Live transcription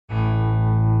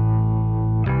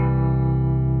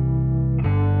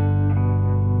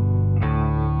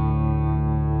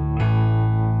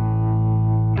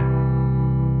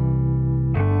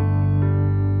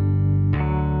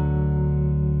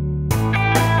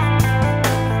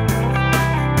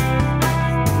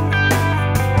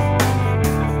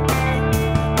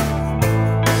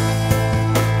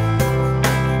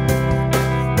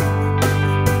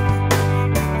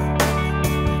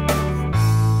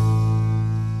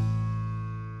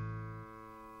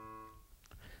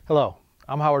Hello,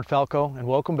 I'm Howard Falco and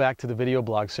welcome back to the video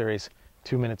blog series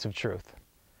 2 Minutes of Truth.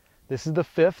 This is the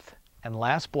fifth and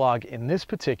last blog in this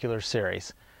particular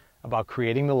series about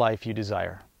creating the life you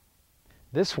desire.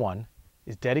 This one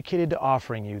is dedicated to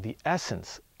offering you the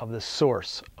essence of the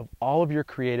source of all of your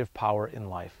creative power in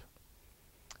life.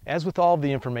 As with all of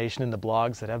the information in the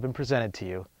blogs that have been presented to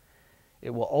you,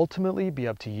 it will ultimately be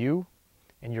up to you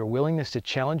and your willingness to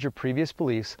challenge your previous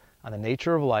beliefs on the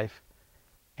nature of life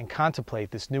and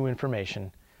contemplate this new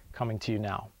information coming to you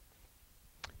now.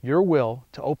 Your will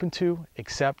to open to,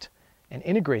 accept, and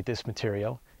integrate this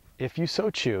material, if you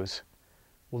so choose,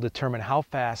 will determine how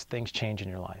fast things change in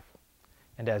your life.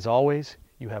 And as always,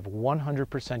 you have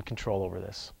 100% control over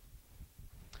this.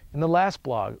 In the last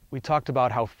blog, we talked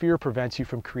about how fear prevents you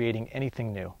from creating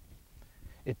anything new.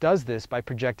 It does this by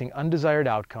projecting undesired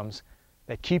outcomes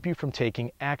that keep you from taking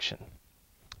action.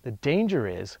 The danger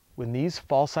is when these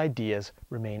false ideas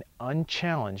remain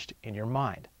unchallenged in your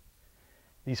mind.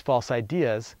 These false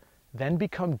ideas then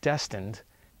become destined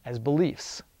as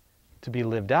beliefs to be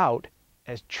lived out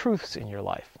as truths in your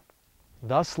life,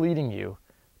 thus leading you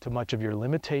to much of your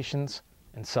limitations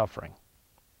and suffering.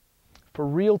 For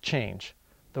real change,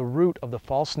 the root of the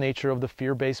false nature of the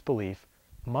fear-based belief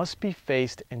must be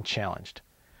faced and challenged.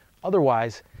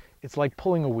 Otherwise, it's like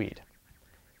pulling a weed.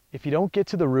 If you don't get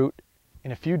to the root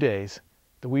in a few days,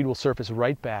 the weed will surface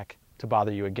right back to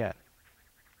bother you again.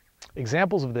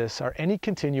 Examples of this are any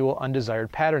continual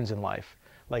undesired patterns in life,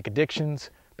 like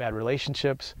addictions, bad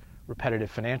relationships,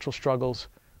 repetitive financial struggles,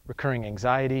 recurring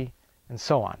anxiety, and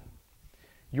so on.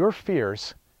 Your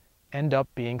fears end up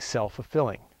being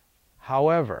self-fulfilling.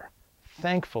 However,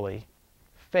 thankfully,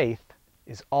 faith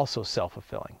is also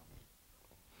self-fulfilling.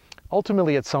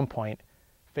 Ultimately, at some point,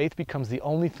 faith becomes the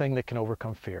only thing that can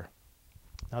overcome fear.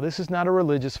 Now, this is not a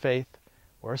religious faith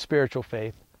or a spiritual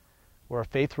faith or a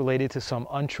faith related to some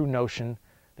untrue notion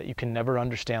that you can never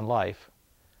understand life,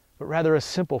 but rather a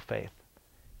simple faith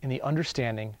in the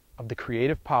understanding of the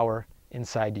creative power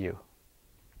inside you.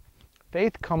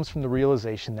 Faith comes from the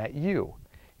realization that you,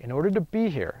 in order to be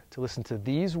here to listen to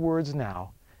these words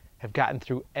now, have gotten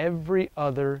through every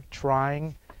other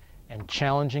trying and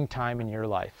challenging time in your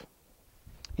life.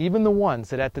 Even the ones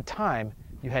that at the time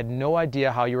you had no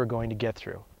idea how you were going to get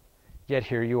through. Yet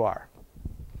here you are.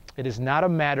 It is not a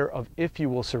matter of if you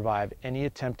will survive any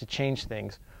attempt to change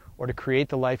things or to create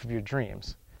the life of your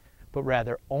dreams, but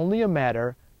rather only a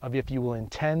matter of if you will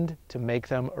intend to make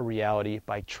them a reality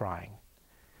by trying.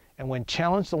 And when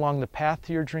challenged along the path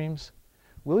to your dreams,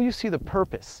 will you see the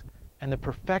purpose and the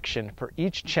perfection for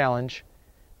each challenge,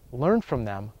 learn from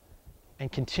them,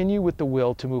 and continue with the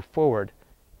will to move forward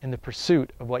in the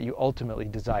pursuit of what you ultimately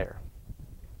desire?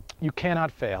 You cannot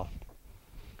fail.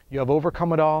 You have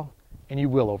overcome it all, and you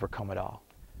will overcome it all.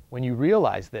 When you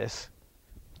realize this,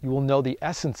 you will know the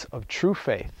essence of true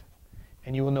faith,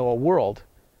 and you will know a world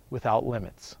without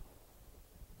limits.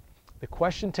 The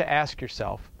question to ask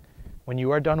yourself when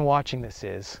you are done watching this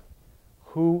is,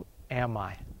 who am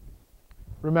I?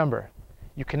 Remember,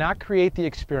 you cannot create the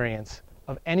experience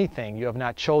of anything you have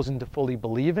not chosen to fully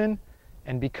believe in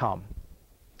and become.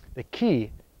 The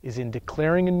key is in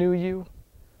declaring a new you,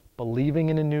 believing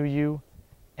in a new you,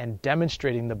 and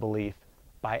demonstrating the belief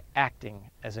by acting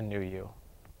as a new you.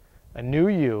 A new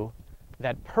you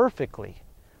that perfectly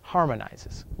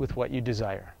harmonizes with what you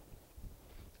desire.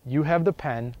 You have the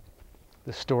pen,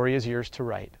 the story is yours to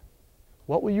write.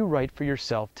 What will you write for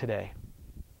yourself today?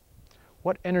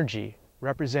 What energy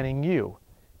representing you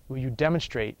will you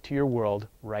demonstrate to your world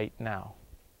right now?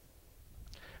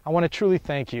 I want to truly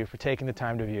thank you for taking the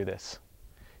time to view this.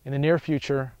 In the near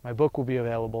future, my book will be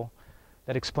available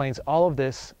that explains all of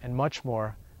this and much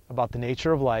more about the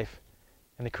nature of life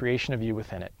and the creation of you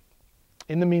within it.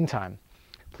 In the meantime,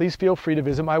 please feel free to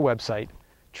visit my website,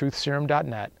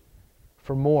 truthserum.net,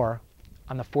 for more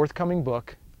on the forthcoming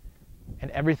book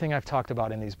and everything I've talked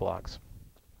about in these blogs.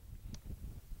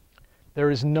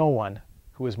 There is no one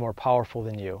who is more powerful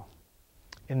than you.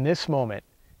 In this moment,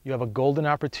 you have a golden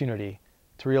opportunity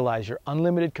to realize your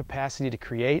unlimited capacity to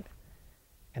create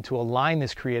and to align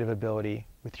this creative ability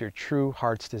with your true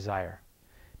heart's desire.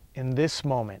 In this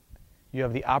moment, you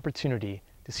have the opportunity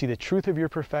to see the truth of your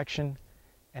perfection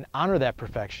and honor that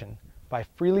perfection by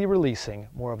freely releasing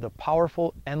more of the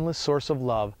powerful, endless source of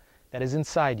love that is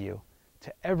inside you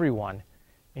to everyone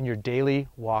in your daily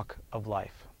walk of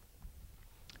life.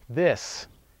 This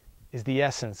is the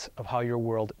essence of how your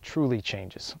world truly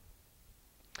changes.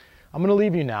 I'm going to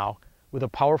leave you now with a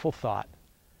powerful thought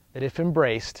that, if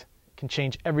embraced, can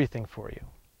change everything for you.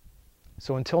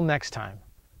 So until next time,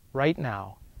 right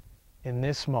now, in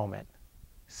this moment,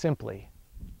 simply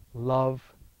love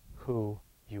who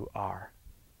you are.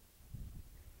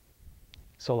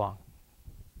 So long.